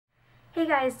Hey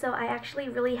guys, so I actually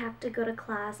really have to go to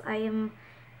class. I am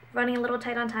running a little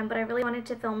tight on time, but I really wanted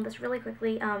to film this really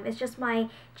quickly. It's just my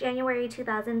January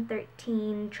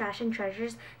 2013 Trash and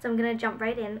Treasures, so I'm going to jump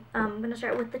right in. I'm going to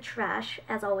start with the trash,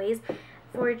 as always.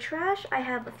 For trash, I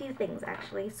have a few things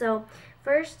actually. So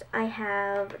first, I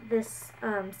have this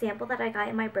sample that I got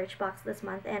in my Birchbox this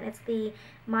month, and it's the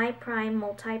My Prime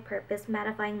Multi-Purpose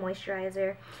Mattifying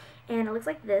Moisturizer, and it looks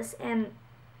like this, and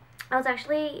I was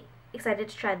actually excited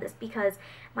to try this because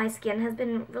my skin has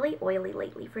been really oily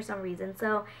lately for some reason.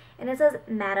 So, and it says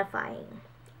mattifying.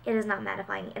 It is not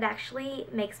mattifying. It actually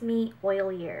makes me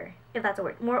oilier, if that's a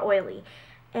word, more oily.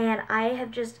 And I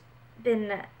have just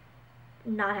been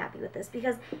not happy with this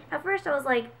because at first I was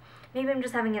like, maybe I'm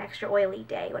just having an extra oily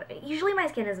day. Usually my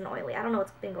skin isn't oily. I don't know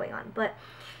what's been going on, but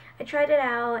I tried it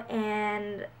out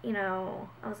and,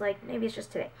 I was like, maybe it's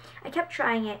just today. I kept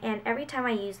trying it, and every time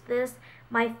I used this,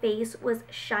 my face was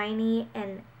shiny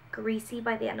and greasy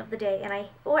by the end of the day. And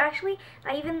or actually,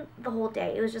 not even the whole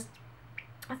day. It was just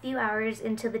a few hours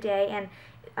into the day, and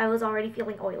I was already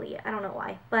feeling oily. I don't know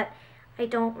why, but I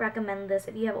don't recommend this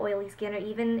if you have oily skin, or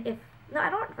even if, no, I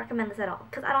don't recommend this at all,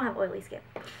 because I don't have oily skin.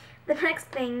 The next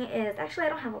thing is, actually I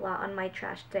don't have a lot on my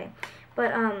trash today,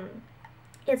 but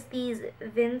it's these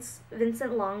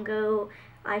Vincent Longo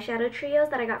eyeshadow trios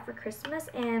that I got for Christmas,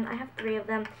 and I have 3 of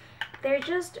them. They're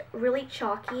just really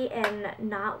chalky and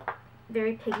not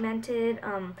very pigmented.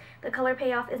 The color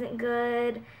payoff isn't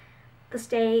good. The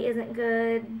stay isn't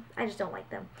good. I just don't like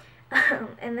them.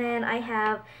 And then I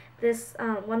have this,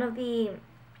 one of the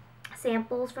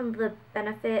samples from the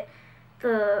Benefit,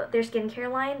 their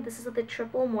skincare line. This is the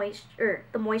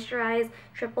the moisturized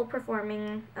triple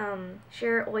performing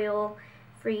sheer oil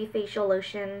free facial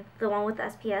lotion, the one with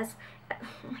SPS.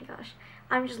 Oh my gosh,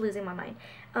 I'm just losing my mind.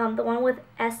 The one with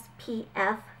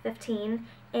SPF 15,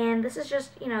 and this is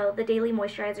just, the daily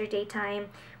moisturizer daytime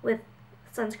with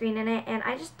sunscreen in it, and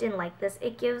I just didn't like this.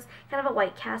 It gives kind of a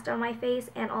white cast on my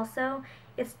face, and also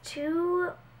it's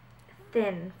too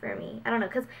thin for me. I don't know,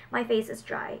 because my face is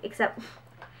dry, except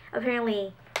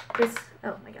apparently this,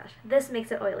 oh my gosh, this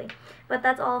makes it oily. But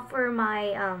that's all for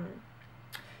my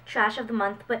trash of the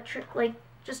month. But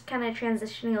just kind of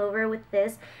transitioning over with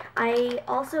this, I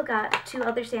also got 2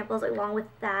 other samples along with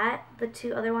that, the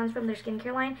 2 other ones from their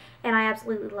skincare line, and I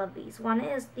absolutely love these. One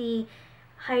is the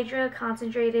Hydra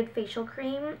Concentrated Facial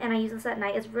Cream, and I use this at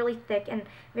night. It's really thick and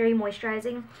very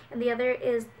moisturizing. And the other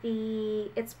is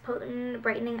it's Potent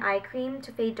Brightening Eye Cream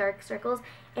to fade dark circles,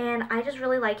 and I just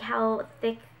really like how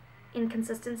thick in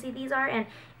consistency these are, and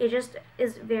it just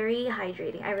is very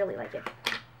hydrating. I really like it.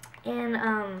 And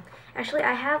actually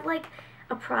I have like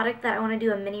a product that I want to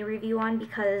do a mini review on,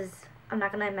 because I'm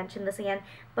not going to mention this again,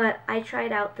 but I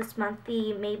tried out this month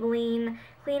the Maybelline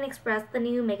Clean Express, the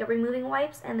new makeup removing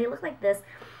wipes, and they look like this.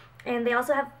 And they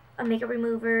also have a makeup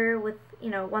remover with,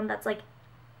 one that's like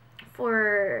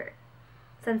for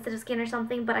sensitive skin or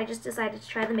something, but I just decided to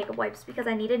try the makeup wipes because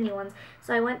I needed new ones.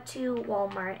 So I went to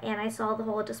Walmart and I saw the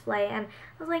whole display, and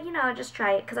I was like, I'll just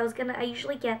try it, because I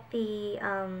usually get the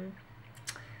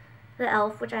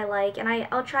e.l.f., which I like, and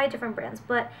I'll try different brands.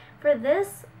 But for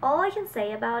this, all I can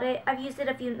say about it, I've used it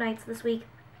a few nights this week.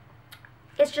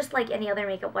 It's just like any other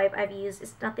makeup wipe I've used.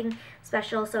 It's nothing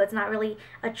special, so it's not really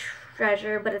a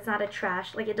treasure, but it's not a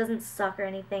trash. Like, it doesn't suck or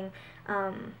anything.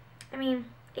 I mean,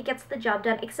 it gets the job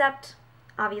done, except,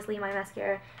 obviously, my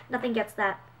mascara. Nothing gets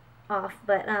that off,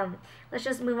 but let's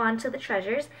just move on to the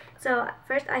treasures. So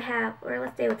first I have, or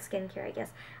let's stay with skincare, I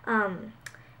guess.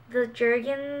 The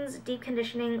Jergens Deep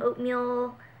Conditioning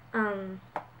Oatmeal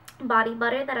body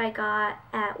butter that I got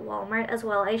at Walmart as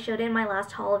well. I showed it in my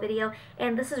last haul video,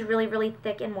 and this is really, really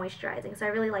thick and moisturizing, so I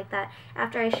really like that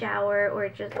after I shower, or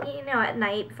just, at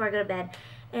night before I go to bed.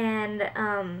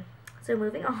 And so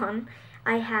moving on,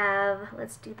 I have,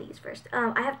 let's do these first.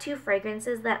 I have 2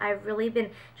 fragrances that I've really been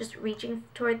just reaching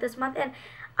toward this month, and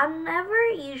I'm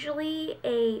never usually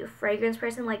a fragrance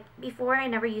person. Like, before, I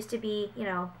never used to be,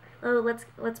 oh,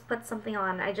 let's put something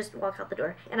on. I just walk out the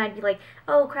door, and I'd be like,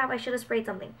 oh crap, I should have sprayed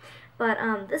something. But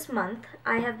this month,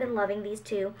 I have been loving these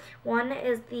 2. One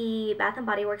is the Bath &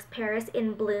 Body Works Paris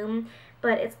in Bloom,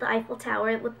 but it's the Eiffel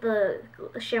Tower with the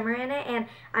shimmer in it, and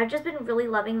I've just been really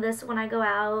loving this when I go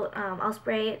out. I'll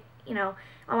spray it, on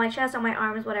my chest, on my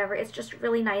arms, whatever. It's just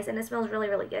really nice, and it smells really,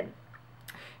 really good.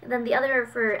 And then the other,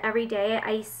 for every day,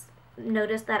 I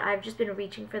noticed that I've just been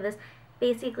reaching for this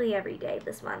basically every day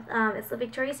this month. It's the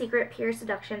Victoria's Secret Pure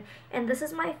Seduction, and this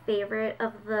is my favorite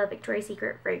of the Victoria's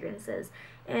Secret fragrances.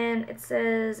 And it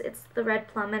says it's the Red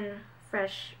Plum and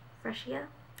Fresia.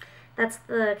 That's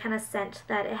the kind of scent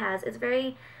that it has. It's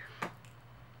very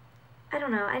I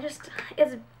don't know,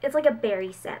 it's like a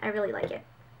berry scent. I really like it.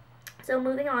 So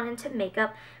moving on into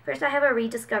makeup, first I have a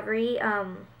rediscovery.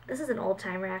 This is an old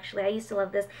timer actually. I used to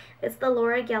love this. It's the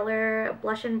Laura Geller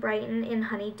Blush and Brighten in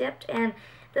Honey Dipped, and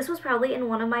this was probably in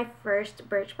one of my first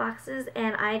Birch boxes,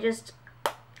 and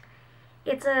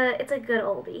it's a good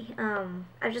oldie.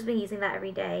 I've just been using that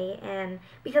every day, and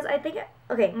because I think,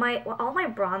 okay, all my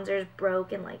bronzers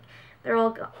broke and like they're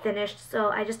all finished, so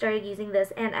I just started using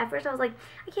this, and at first I was like,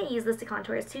 I can't use this to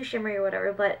contour, it's too shimmery or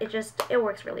whatever, but it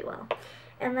works really well.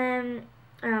 And then,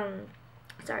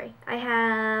 sorry, I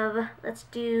have,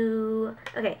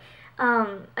 okay,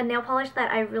 a nail polish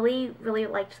that I really, really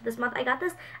liked this month. I got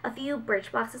this a few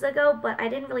Birch boxes ago, but I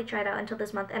didn't really try it out until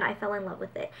this month, and I fell in love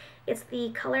with it. It's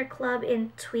the Color Club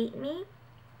in Tweet Me,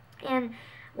 and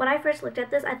when I first looked at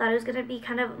this, I thought it was going to be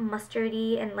kind of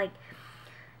mustardy and like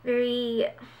very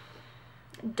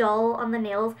dull on the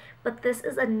nails, but this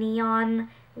is a neon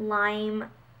lime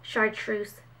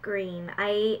chartreuse green.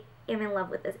 I am in love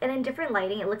with this, and in different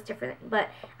lighting it looks different, but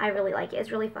I really like it.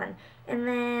 It's really fun. And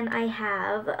then I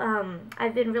have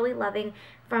I've been really loving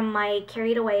from my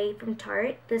Carried Away from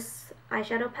Tarte, this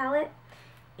eyeshadow palette,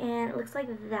 and it looks like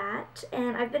that,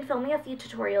 and I've been filming a few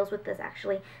tutorials with this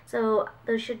actually, so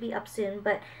those should be up soon.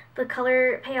 But the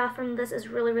color payoff from this is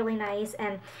really, really nice,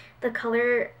 and the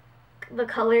colors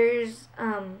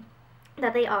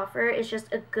that they offer is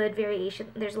just a good variation.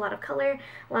 There's a lot of color,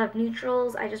 a lot of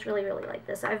neutrals. I just really, really like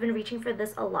this. So I've been reaching for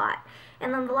this a lot.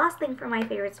 And then the last thing for my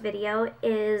favorites video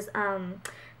is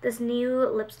this new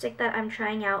lipstick that I'm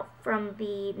trying out from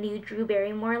the new Drew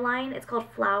Barrymore line. It's called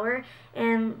Flower,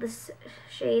 and this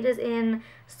shade is in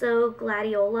So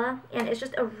Gladiola, and it's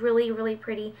just a really, really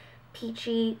pretty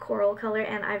peachy coral color,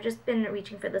 and I've just been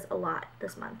reaching for this a lot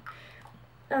this month.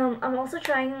 I'm also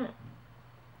trying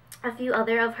a few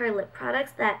other of her lip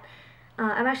products that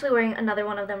I'm actually wearing another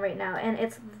one of them right now, and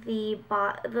it's the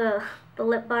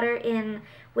lip butter in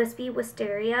Wispy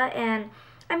Wisteria, and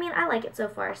I mean, I like it so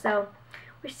far, so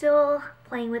we're still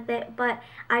playing with it, but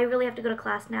I really have to go to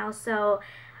class now, so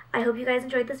I hope you guys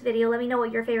enjoyed this video. Let me know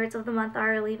what your favorites of the month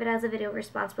are, or leave it as a video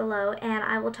response below, and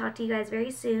I will talk to you guys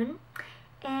very soon,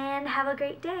 and have a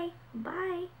great day.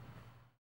 Bye!